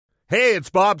Hey, it's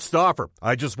Bob Stauffer.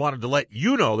 I just wanted to let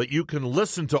you know that you can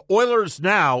listen to Oilers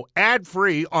Now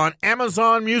ad-free on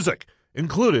Amazon Music,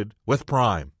 included with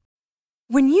Prime.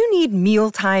 When you need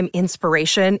mealtime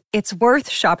inspiration, it's worth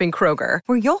shopping Kroger,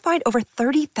 where you'll find over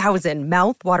 30,000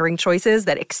 mouth-watering choices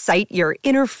that excite your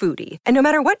inner foodie. And no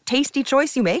matter what tasty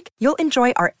choice you make, you'll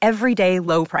enjoy our everyday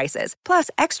low prices, plus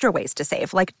extra ways to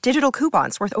save, like digital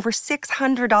coupons worth over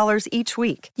 $600 each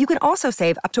week. You can also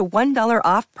save up to $1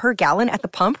 off per gallon at the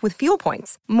pump with fuel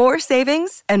points. More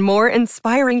savings and more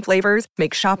inspiring flavors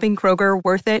make shopping Kroger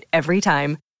worth it every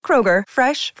time. Kroger,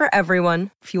 fresh for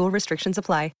everyone. Fuel restrictions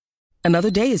apply.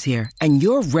 Another day is here, and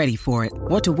you're ready for it.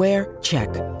 What to wear? Check.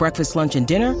 Breakfast, lunch, and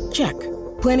dinner? Check.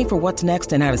 Planning for what's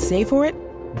next and how to save for it?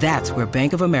 That's where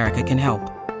Bank of America can help.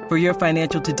 For your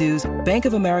financial to-dos, Bank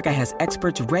of America has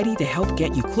experts ready to help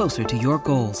get you closer to your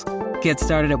goals. Get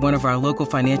started at one of our local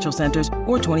financial centers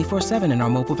or 24/7 in our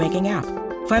mobile banking app.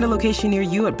 Find a location near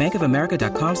you at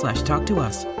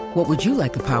bankofamerica.com/talktous. What would you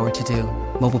like the power to do?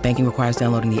 Mobile banking requires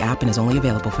downloading the app and is only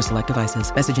available for select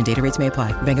devices. Message and data rates may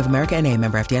apply. Bank of America N.A.,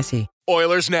 member FDIC.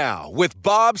 Oilers Now with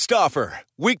Bob Stauffer.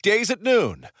 Weekdays at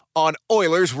noon on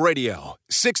Oilers Radio,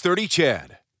 630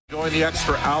 CHED. Going the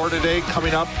extra hour today,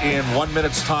 coming up in 1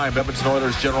 minute's time. Edmonton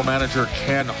Oilers General Manager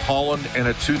Ken Holland, and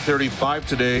at 2:35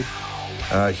 today,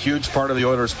 a huge part of the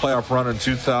Oilers playoff run in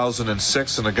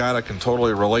 2006, and a guy that can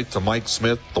totally relate to Mike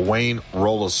Smith, Dwayne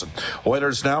Roloson.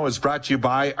 Oilers Now is brought to you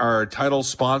by our title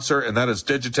sponsor, and that is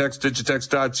Digitex.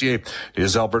 Digitex.ca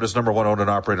is Alberta's #1 owned and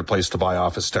operated place to buy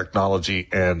office technology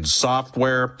and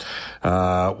software.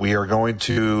 We are going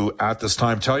to, at this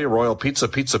time, tell you Royal Pizza,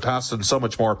 Pizza Pasta, and so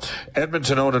much more.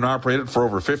 Edmonton owned and operated for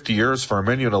over 50 years. For a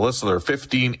menu and a list of their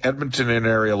 15 Edmonton and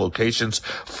area locations,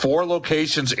 4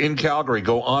 locations in Calgary.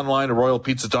 Go online to royalpizza.ca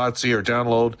or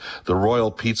download the Royal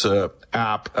Pizza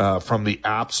app from the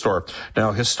App Store.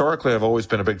 Now, historically, I've always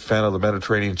been a big fan of the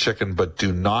Mediterranean chicken, but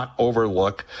do not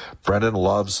overlook Brendan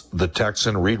loves the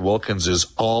Texan. Reed Wilkins is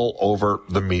all over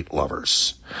the meat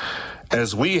lovers.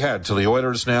 As we head to the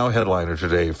Oilers Now headliner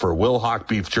today for Wilhauk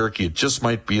Beef Jerky, it just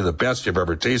might be the best you've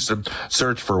ever tasted.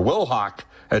 Search for Wilhauk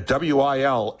at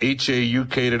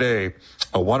WILHAUK today.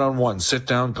 A one-on-one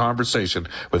sit-down conversation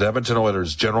with Edmonton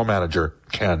Oilers General Manager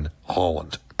Ken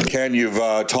Holland. Ken, you've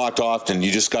talked often,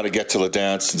 you just got to get to the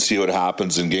dance and see what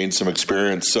happens and gain some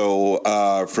experience. So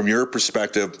from your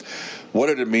perspective, what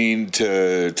did it mean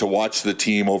to watch the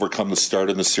team overcome the start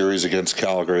in the series against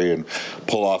Calgary and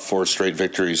pull off 4 straight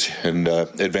victories and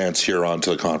advance here on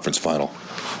to the conference final?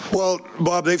 Well,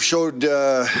 Bob, they've showed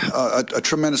a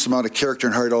tremendous amount of character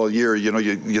and heart all year. You know,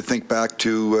 you think back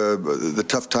to the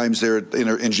tough times there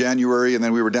in January, and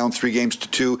then we were down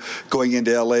 3-2 going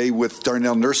into L.A. with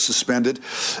Darnell Nurse suspended.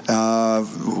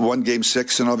 Won Game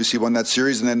 6 and obviously won that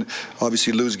series, and then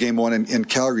obviously lose Game 1 in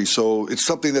Calgary. So it's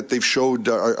something that they've showed,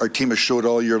 our team has showed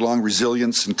all year long,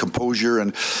 resilience and composure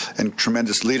and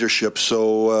tremendous leadership.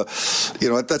 So,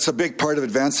 that's a big part of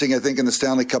advancing, I think, in the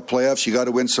Stanley Cup playoffs. You got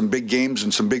to win some big games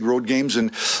and some big road games,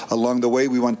 and along the way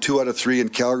we won 2 out of 3 in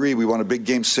Calgary. We won a big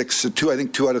Game 6, 2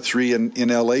 out of 3 in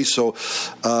LA. So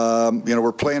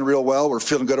we're playing real well. We're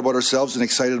feeling good about ourselves and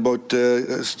excited about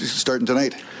starting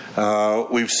tonight.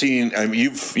 We've seen,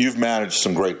 you've managed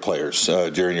some great players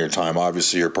during your time.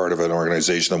 Obviously you're part of an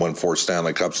organization that won 4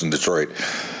 Stanley Cups in Detroit.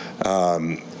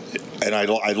 And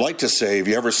I'd like to say, have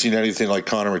you ever seen anything like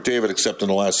Connor McDavid, except in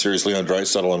the last series, Leon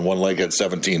Draisaitl on one leg had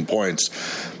 17 points.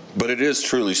 But it is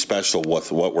truly special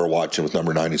with what we're watching with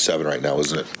number 97 right now,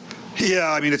 isn't it?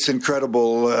 Yeah, it's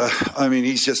incredible.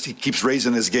 He keeps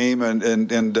raising his game, and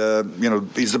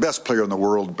he's the best player in the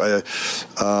world.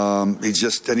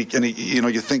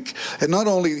 You think, and not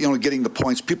only getting the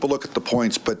points. People look at the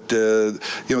points, but the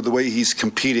way he's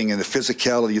competing and the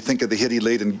physicality. You think of the hit he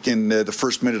laid in the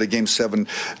first minute of Game 7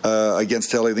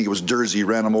 against LA. I think it was Dursey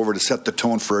ran him over to set the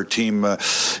tone for our team.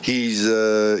 He's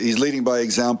leading by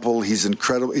example. He's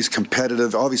incredible. He's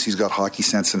competitive. Obviously, he's got hockey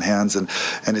sense and hands and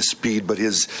his speed, but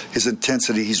his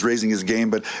intensity, he's raising his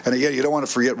game. But again, you don't want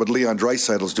to forget what Leon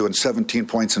Draisaitl's doing, 17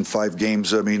 points in 5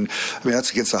 games.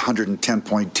 That's against a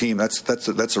 110-point team.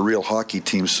 That's a real hockey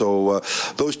team. So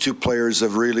those 2 players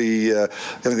have really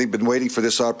they've been waiting for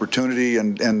this opportunity,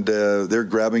 and they're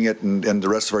grabbing it, and the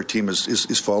rest of our team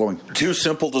is following. Too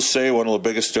simple to say one of the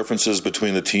biggest differences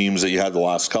between the teams that you had the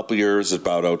last couple of years that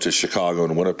bowed out to Chicago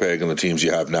and Winnipeg and the teams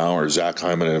you have now are Zach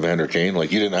Hyman and Evander Kane.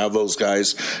 Like, you didn't have those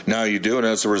guys, now you do, and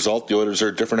as a result, the Oilers are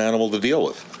a different animal to deal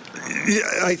with. Yeah,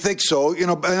 I think so. And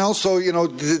also, Ryan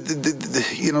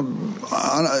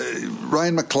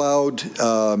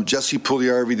McLeod, Jesse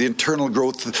Puljujarvi, the internal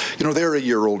growth. They're a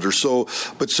year older. So,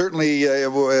 but certainly,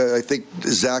 I think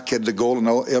Zach had the goal in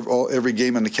every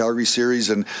game in the Calgary series,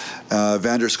 and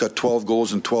Vander's got 12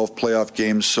 goals in 12 playoff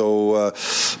games. So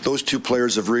those two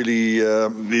players have really,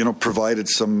 provided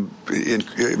some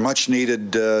much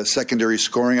needed secondary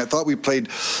scoring. I thought we played.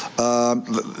 I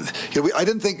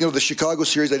didn't think the Chicago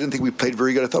series. I didn't think we played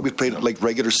very good. I thought we played like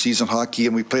regular season hockey,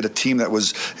 and we played a team that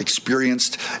was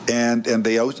experienced, and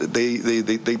they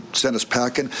sent us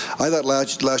packing. I thought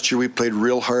last year we played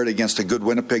real hard against a good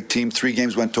Winnipeg team. 3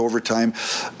 games went to overtime,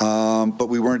 but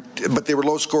we weren't. But they were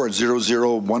low scored,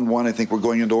 0-0, 1-1. I think we're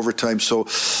going into overtime. So,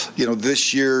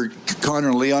 this year Connor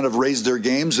and Leon have raised their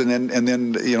games, and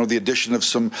then the addition of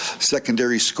some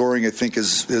secondary scoring, I think,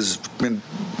 has been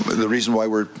the reason why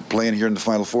we're playing here in the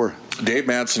Final Four. Dave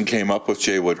Manson came up with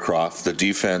Jay Woodcroft. The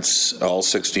defense, all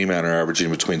 16 men are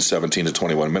averaging between 17 to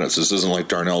 21 minutes. This isn't like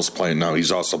Darnell's playing now.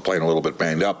 He's also playing a little bit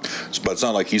banged up, but it's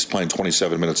not like he's playing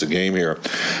 27 minutes a game here.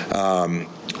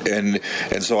 And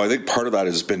so I think part of that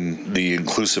has been the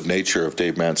inclusive nature of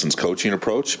Dave Manson's coaching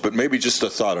approach. But maybe just a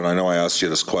thought, and I know I asked you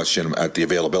this question at the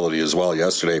availability as well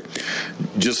yesterday.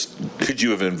 Just could you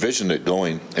have envisioned it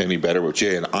going any better with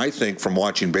Jay? And I think from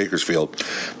watching Bakersfield,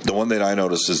 the one that I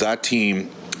noticed is that team.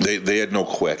 They had no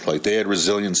quick. Like, they had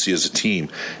resiliency as a team.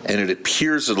 And it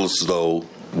appears as though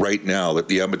right now that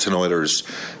the Edmonton Oilers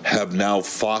have now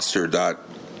fostered that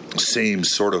same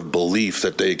sort of belief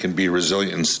that they can be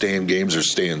resilient and stay in games or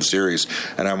stay in series.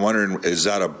 And I'm wondering, is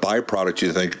that a byproduct,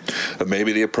 you think, of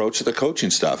maybe the approach that the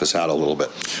coaching staff has had a little bit?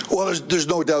 Well, there's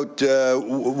no doubt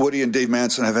Woody and Dave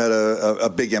Manson have had a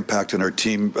big impact on our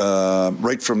team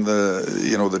right from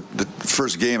the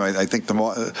first game. I think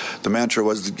the mantra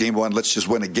was the game one, let's just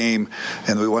win a game,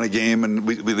 and we won a game, and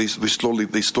they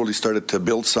slowly started to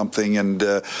build something, and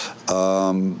I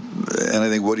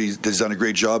think Woody has done a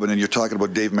great job. And then you're talking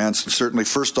about Dave Manson. Certainly,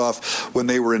 first off, when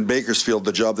they were in Bakersfield,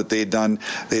 the job that they had done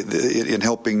in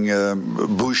helping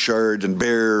Bouchard and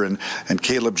Bear and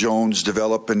Caleb Jones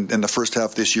develop in the first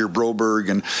half this year,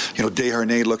 Broberg and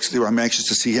Desharnais I'm anxious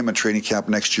to see him in training camp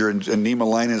next year, and Nima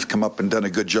Laine has come up and done a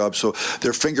good job. So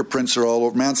their fingerprints are all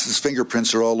over. Manson's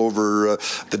fingerprints are all over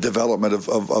the development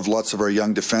of lots of our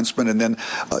young defensemen. And then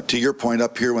to your point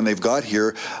up here, when they've got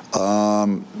here,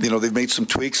 they've made some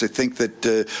tweaks. I think that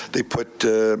they put.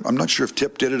 I'm not sure if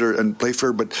Tip did it and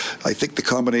Playfair, but I think the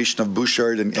combination of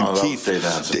Bouchard and Keith,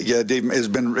 Dave has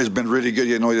been really good.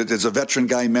 As a veteran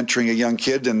guy mentoring a young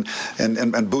kid, and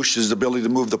Bouch's ability to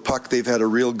move the puck, they've had a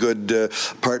real good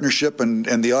partnership. And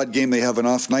the odd game they have an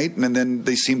off night, and then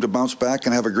they seem to bounce back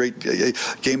and have a great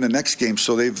game the next game.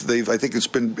 So they've I think it's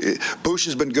been Bouch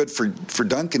has been good for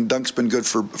Dunk, and Dunk's been good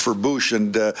for Bouch,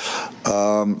 and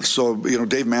so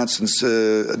Dave Manson's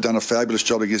done a fabulous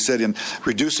job, like you said, in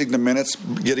reducing the minutes,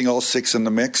 getting all 6 in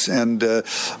the mix, and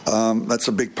that's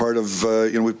a big part of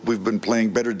we've been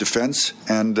playing better defense,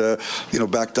 and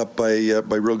backed up by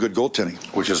real good goaltending,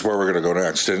 which is where we're going to go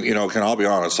next. And I'll be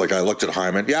honest, like, I looked at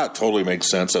Hyman, it totally makes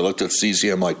sense. I looked at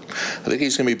CC, I'm like, I think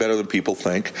he's going to be better than people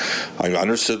think. I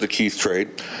understood the Keith trade,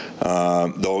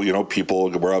 though people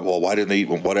were, well, why didn't they?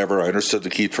 Whatever. I understood the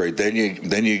Keith trade. Then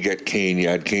you get Kane. You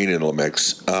add Kane into the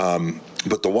mix.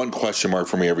 But the one question mark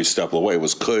for me every step of the way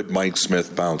was, could Mike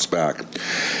Smith bounce back?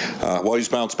 Well, he's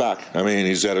bounced back. I mean,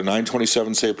 he's at a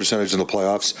 .927 save percentage in the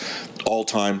playoffs,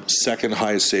 all-time second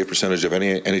highest save percentage of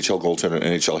any NHL goaltender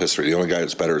in NHL history. The only guy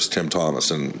that's better is Tim Thomas,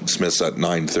 and Smith's at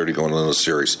 .930 going into the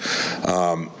series.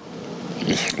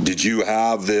 Did you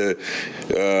have the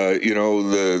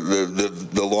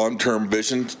long-term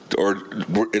vision, or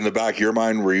in the back of your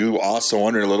mind, were you also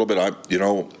wondering a little bit,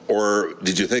 or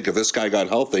did you think if this guy got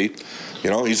healthy,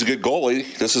 he's a good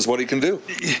goalie, this is what he can do?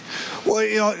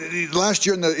 Well, last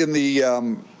year in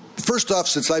the first off,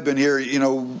 since I've been here,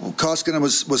 Koskinen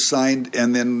was signed,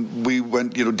 and then we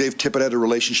went. Dave Tippett had a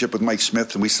relationship with Mike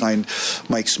Smith, and we signed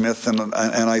Mike Smith, and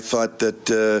I thought that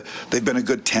they've been a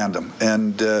good tandem.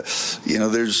 And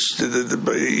there's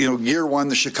year one,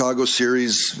 the Chicago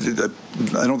series.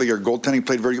 I don't think our goaltending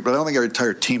played very good, but I don't think our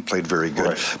entire team played very good.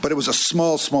 Right. But it was a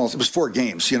small. It was 4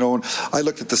 games, and I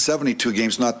looked at the 72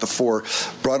 games, not the 4.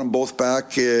 Brought them both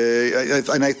back,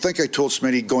 and I think I told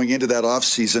Smitty going into that off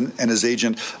season and his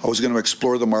agent, I was going to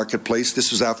explore the marketplace.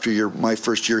 This was after my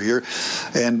first year here,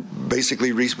 and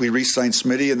basically we re-signed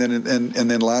Smitty, and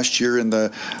then last year in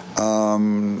the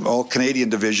All Canadian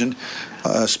division,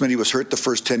 Smitty was hurt the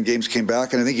first 10 games, came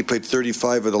back, and I think he played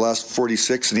 35 of the last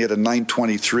 46, and he had a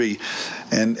 .923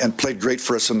 and played great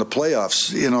for us in the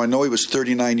playoffs. I know he was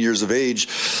 39 years of age.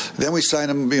 Then we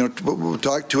signed him, to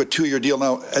a 2-year deal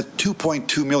now at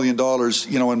 $2.2 million.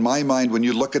 In my mind, when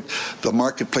you look at the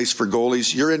marketplace for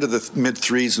goalies, you're into the mid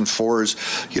 3s and 4s,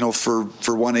 for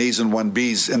 1As and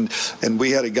 1Bs. And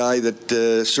we had a guy that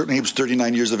certainly he was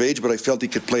 39 years of age, but I felt he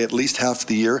could play at least half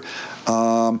the year.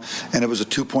 And it was a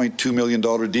 $2.2 million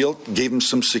deal. Gave him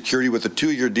some security with a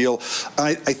 2-year deal.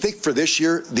 I think for this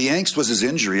year, the angst was his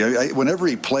injury. Whenever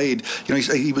he played,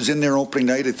 he was in there opening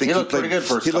night. I think he looked pretty good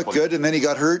first. He looked good, and then he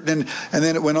got hurt, and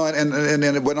then it went on, and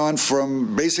then it went on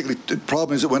from basically. The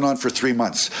problem is it went on for 3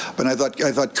 months. But I thought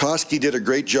Koski did a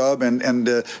great job,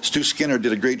 and Stu Skinner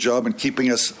did a great job in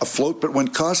keeping us afloat. But when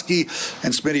Koski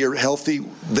and Smitty are healthy,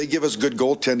 they give us good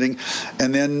goaltending,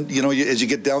 and then as you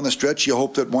get down the stretch, you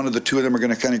hope that one of the two of them are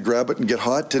going to kind of grab it and get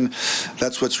hot, and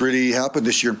that's what's really happened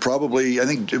this year. And probably, I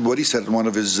think what he said in one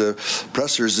of his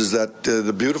pressers is that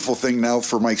the beautiful thing now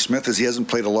for Mike Smith is he hasn't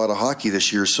played a lot of hockey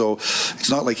this year, so it's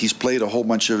not like he's played a whole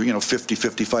bunch of 50,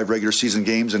 55 regular season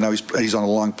games, and now he's on a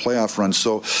long playoff run.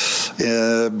 So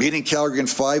beating Calgary in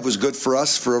 5 was good for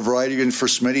us for a variety, and for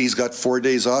Smitty, he's got 4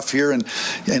 days off here, and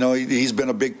he's been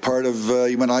a big part of.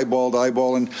 He went eyeball to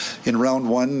eyeball in round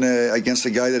 1 against a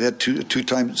guy that had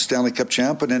two-time Stanley Cup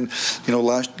champ, and then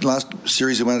last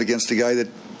series he went against a guy that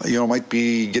might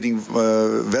be getting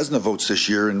Vezina votes this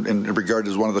year and regarded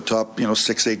as one of the top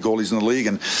 6-8 goalies in the league,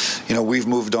 and we've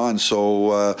moved on.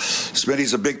 So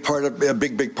Smitty's a big part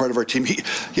of our team.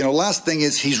 Last thing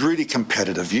is he's really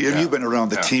competitive. You've been around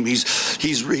the team.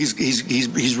 He's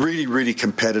really, really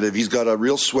competitive. He's got a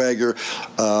real swagger.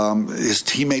 His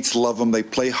teammates love him. They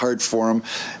play hard for him,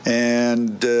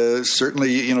 and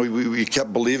certainly we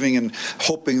kept believing and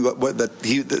hoping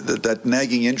that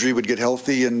nagging injury would get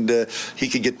healthy and he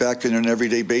could get back in on an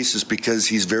everyday basis, because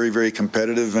he's very, very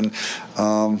competitive, and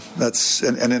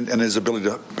his ability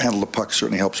to handle the puck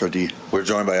certainly helps our D. We're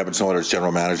joined by Edmonton Oilers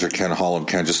General Manager Ken Holland.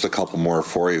 Ken, just a couple more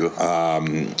for you.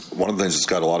 One of the things that's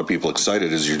got a lot of people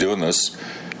excited is you're doing this,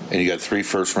 and you got 3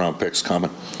 first-round picks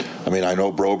coming. I mean, I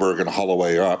know Broberg and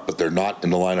Holloway are up, but they're not in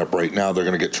the lineup right now. They're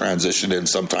going to get transitioned in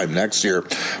sometime next year.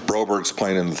 Broberg's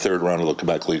playing in the 3rd round of the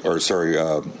Quebec League,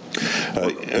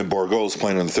 and Bourgault's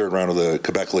playing in the 3rd round of the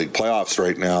Quebec League playoffs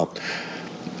right now.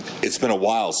 It's been a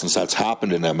while since that's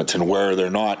happened in Edmonton, where they're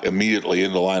not immediately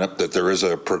in the lineup, that there is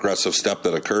a progressive step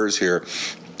that occurs here.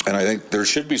 And I think there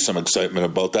should be some excitement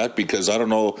about that, because I don't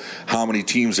know how many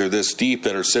teams are this deep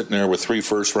that are sitting there with 3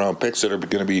 first-round picks that are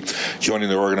going to be joining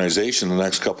their organization in the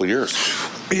next couple of years.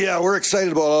 Yeah, we're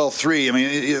excited about all 3. I mean,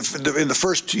 in the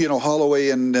first, Holloway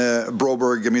and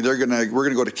Broberg, I mean, we're going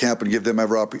to go to camp and give them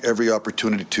every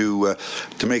opportunity to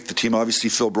make the team. Obviously,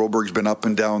 Phil Broberg's been up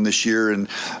and down this year, and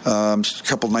a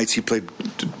couple nights he played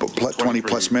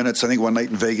 20-plus minutes. I think one night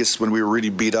in Vegas when we were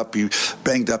really beat up, he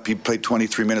banged up, he played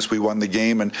 23 minutes. We won the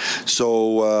game, and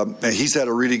so he's had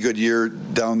a really good year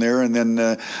down there. And then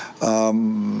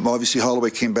obviously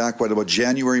Holloway came back about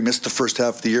January, missed the first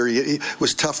half of the year. It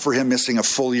was tough for him missing a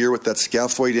full year with that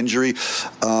scaphoid injury,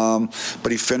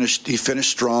 but he finished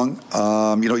strong.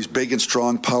 He's big and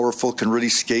strong, powerful, can really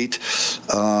skate.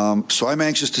 So I'm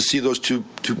anxious to see those two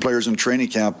players in training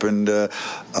camp, and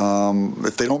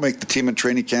if they don't make the team in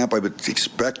training camp, I would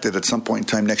expect that at some point in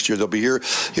time next year they'll be here.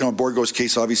 In Bourgault's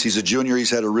case, obviously he's a junior. He's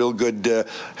had a real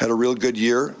good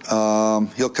year.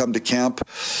 He'll come to camp.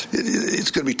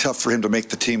 It's going to be tough for him to make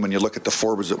the team when you look at the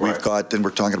forwards that we've got. And we're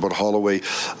talking about Holloway,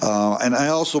 and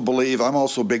I'm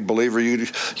also a big believer. You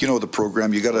know the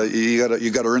program. You got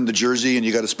to earn the jersey, and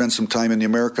you got to spend some time in the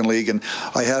American League. And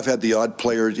I have had the odd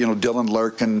player, Dylan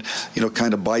Larkin,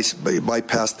 kind of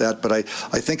bypass that. But I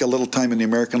think a little time in the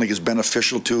American League is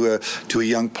beneficial to a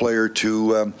young player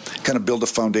to kind of build a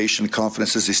foundation of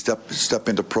confidence as they step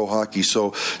into pro hockey.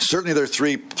 So certainly there are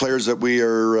 3 players that we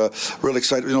are really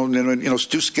excited.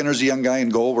 Stu Skinner's a young guy in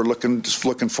goal. We're looking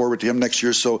forward to him next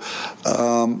year. So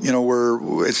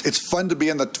it's fun to be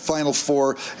in the Final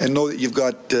Four and know that you've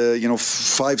got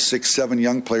 5, 6, 7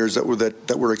 young players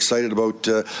that we're excited about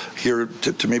here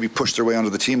to maybe push their way onto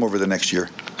the team over the next year.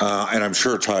 And I'm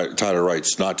sure Tyler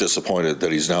Wright's not disappointed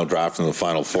that he's now drafted in the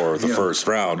Final Four of the first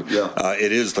round. Yeah.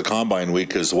 It is the Combine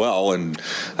week as well, and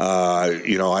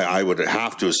I would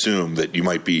have to assume that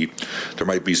there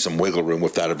might be some wiggle room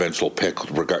with that eventual pick,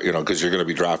 because you're going to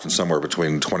be drafting somewhere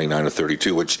between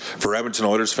 29-32, which for Edmonton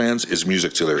Oilers fans is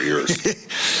music to their ears.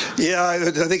 Yeah,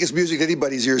 I think it's music to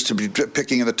anybody's ears to be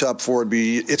picking in the top four.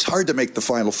 It's hard to make the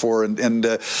Final Four,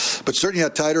 but certainly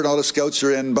Tyler and all the scouts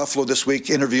are in Buffalo this week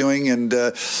interviewing, and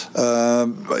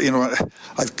I've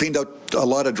cleaned out a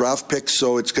lot of draft picks,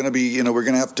 so it's going to be, we're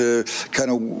going to have to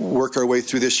kind of work our way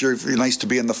through this year. It's nice to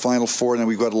be in the Final Four, and then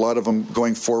we've got a lot of them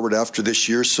going forward after this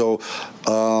year. So,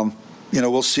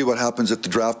 we'll see what happens at the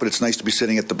draft, but it's nice to be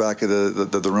sitting at the back of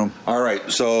the room. All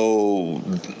right, so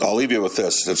I'll leave you with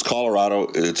this. It's Colorado.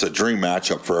 It's a dream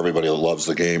matchup for everybody that loves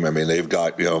the game. I mean, they've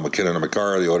got, McKinnon and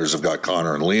Makar. The Oilers have got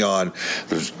Connor and Leon.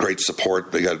 There's great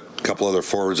support. They got a couple other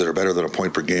forwards that are better than a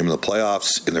point per game in the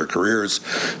playoffs in their careers.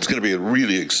 It's going to be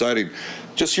really exciting.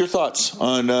 Just your thoughts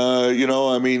on,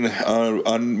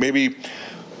 on maybe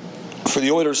for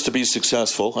the Oilers to be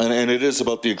successful, and it is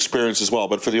about the experience as well,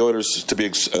 but for the Oilers to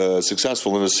be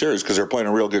successful in this series, because they're playing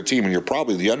a real good team and you're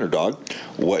probably the underdog,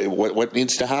 what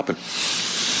needs to happen?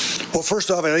 Well,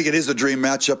 first off, I think it is a dream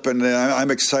matchup, and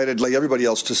I'm excited, like everybody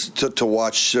else, to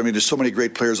watch. I mean, there's so many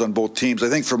great players on both teams. I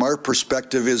think from our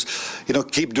perspective is,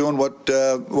 keep doing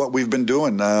what we've been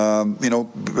doing.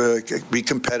 Be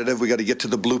competitive. We got to get to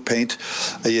the blue paint.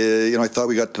 I thought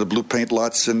we got to the blue paint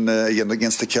lots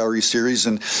against the Calgary series,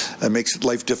 and it makes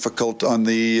life difficult on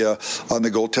the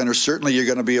goaltender. Certainly, you're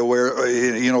going to be aware.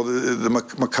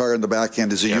 The Makar in the back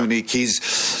end is unique.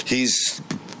 He's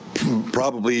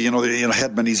probably,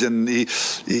 Hedman,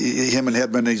 him and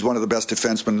Hedman, he's one of the best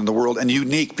defensemen in the world, and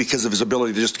unique because of his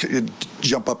ability to just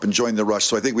jump up and join the rush.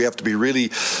 So I think we have to be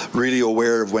really, really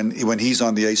aware of when he's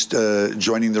on the ice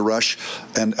joining the rush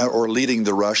or leading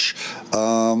the rush.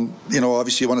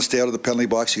 Obviously you want to stay out of the penalty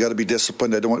box. You got to be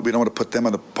disciplined. We don't want to put them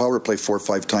on the power play 4 or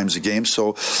 5 times a game.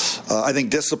 So I think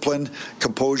discipline,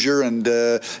 composure, and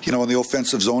in the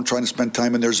offensive zone, trying to spend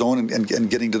time in their zone and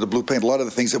getting to the blue paint. A lot of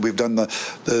the things that we've done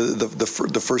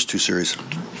the first 2 series.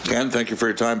 Ken, thank you for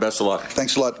your time. Best of luck.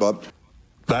 Thanks a lot, Bob.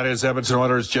 That is Edmonton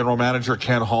Oilers General Manager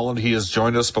Ken Holland. He has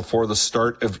joined us before the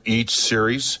start of each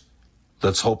series.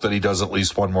 Let's hope that he does at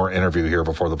least one more interview here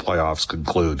before the playoffs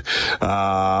conclude.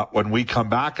 When we come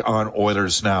back on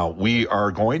Oilers Now, we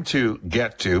are going to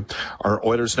get to our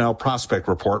Oilers Now prospect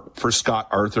report for Scott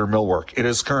Arthur Millwork. It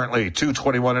is currently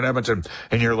 2:21 in Edmonton,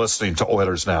 and you're listening to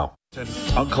Oilers Now.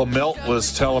 Uncle Milt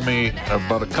was telling me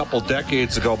about a couple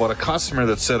decades ago about a customer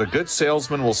that said a good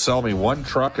salesman will sell me 1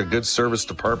 truck, a good service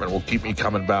department will keep me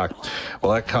coming back.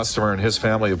 Well, that customer and his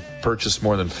family have purchased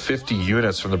more than 50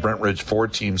 units from the Brent Ridge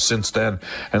Ford team since then,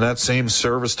 and that same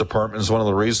service department is one of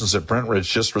the reasons that Brent Ridge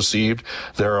just received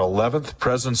their 11th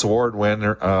President's Award win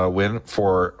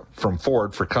from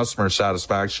Ford for customer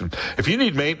satisfaction. If you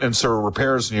need maintenance or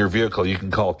repairs in your vehicle, you can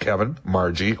call Kevin,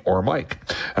 Margie, or Mike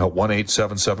at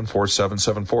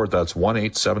 1-877-4774. That's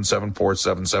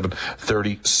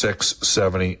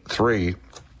 1-877-477-3673.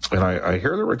 And I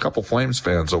hear there were a couple Flames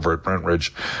fans over at Brent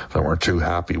Ridge that weren't too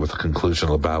happy with the conclusion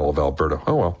of the Battle of Alberta.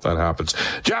 Oh, well, that happens.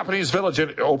 Japanese Village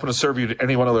open to serve you to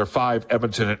any one of their 5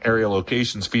 Edmonton and area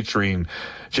locations featuring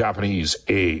Japanese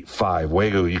A5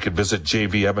 Wagyu. You can visit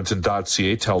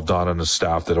jvedmonton.ca. Tell Don and his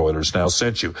staff that Oilers Now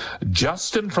sent you.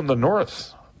 Justin from the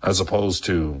North, as opposed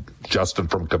to Justin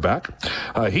from Quebec.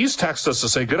 He's texted us to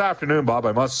say, good afternoon, Bob.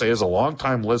 I must say, as a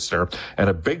longtime listener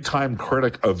and a big-time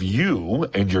critic of you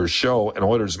and your show and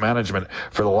Oilers management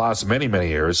for the last many, many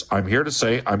years, I'm here to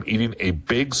say I'm eating a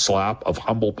big slab of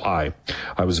humble pie.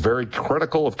 I was very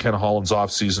critical of Ken Holland's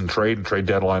off-season trade and trade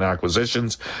deadline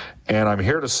acquisitions, and I'm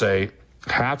here to say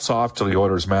hats off to the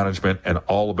Oilers management and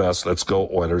all the best. Let's go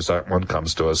Oilers. That one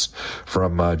comes to us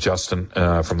from Justin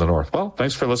from the North. Well,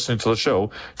 thanks for listening to the show,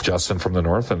 Justin from the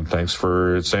North, and thanks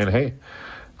for saying, hey,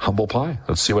 humble pie.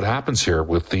 Let's see what happens here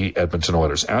with the Edmonton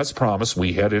Oilers. As promised,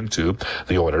 we head into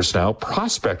the Oilers Now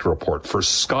prospect report for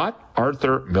Scott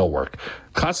Arthur Millwork.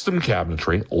 Custom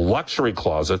cabinetry, luxury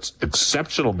closets,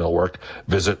 exceptional millwork.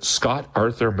 Visit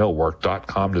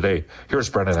scottarthurmillwork.com today.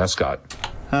 Here's Brendan Escott.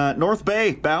 North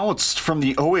Bay bounced from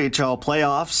the OHL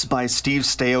playoffs by Steve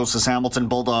Staios' Hamilton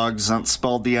Bulldogs. That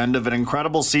spelled the end of an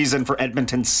incredible season for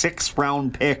Edmonton's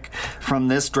 6th-round pick from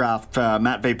this draft,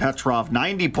 Matvei Petrov.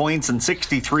 90 points in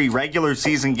 63 regular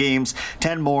season games,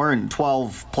 10 more in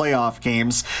 12 playoff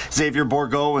games. Xavier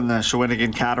Bourgault and the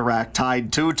Shawinigan Cataract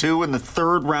tied 2-2 in the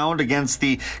 3rd round against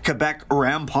the Quebec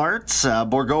Ramparts.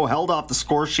 Bourgault held off the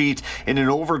score sheet in an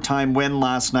overtime win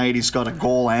last night. He's got a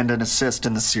goal and an assist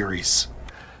in the series.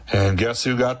 And guess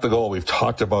who got the goal? We've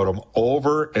talked about him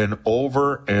over and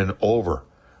over and over.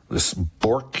 This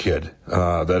Bourque kid,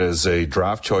 that is a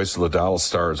draft choice of the Dallas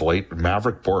Stars, late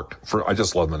Maverick Bourque. I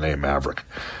just love the name Maverick.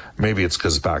 Maybe it's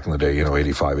because back in the day,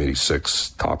 85, 86,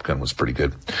 Top Gun was pretty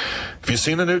good. Have you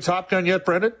seen the new Top Gun yet,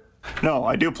 Brendan? No,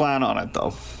 I do plan on it,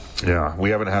 though. Yeah, we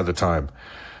haven't had the time.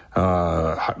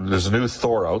 There's a new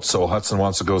Thor out, so Hudson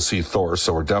wants to go see Thor,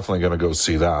 so we're definitely going to go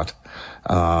see that.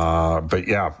 But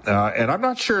yeah, and I'm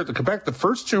not sure, the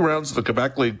first 2 rounds of the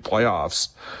Quebec League playoffs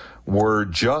were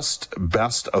just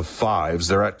best of 5s.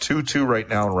 They're at 2-2 right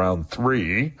now in round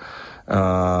 3.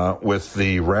 With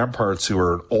the Ramparts, who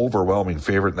are an overwhelming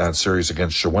favorite in that series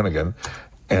against Shawinigan.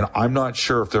 And I'm not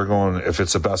sure if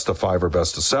it's a best of 5 or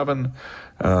best of 7.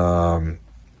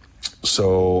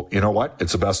 So, you know what?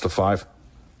 It's a best of 5.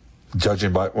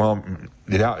 Judging by, it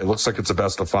looks like it's a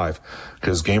best of 5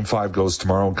 because game 5 goes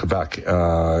tomorrow in Quebec.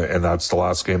 And that's the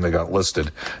last game they got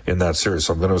listed in that series.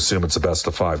 So I'm going to assume it's a best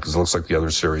of 5 because it looks like the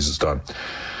other series is done.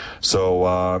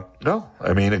 So, no,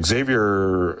 I mean,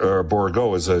 Xavier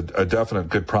Bourgault is a definite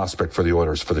good prospect for the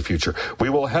Oilers for the future. We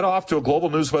will head off to a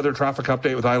global news weather traffic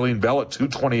update with Eileen Bell at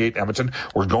 2:28 Edmonton.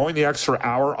 We're going the extra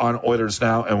hour on Oilers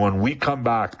Now, and when we come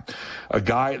back, a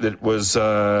guy that was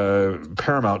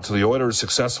paramount to the Oilers'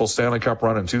 successful Stanley Cup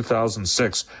run in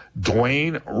 2006,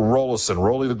 Dwayne Roloson,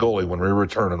 Rolly the goalie, when we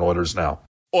return on Oilers Now.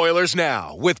 Oilers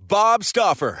Now with Bob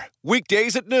Stauffer.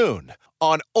 Weekdays at noon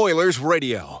on Oilers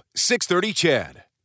Radio, 630 CHED.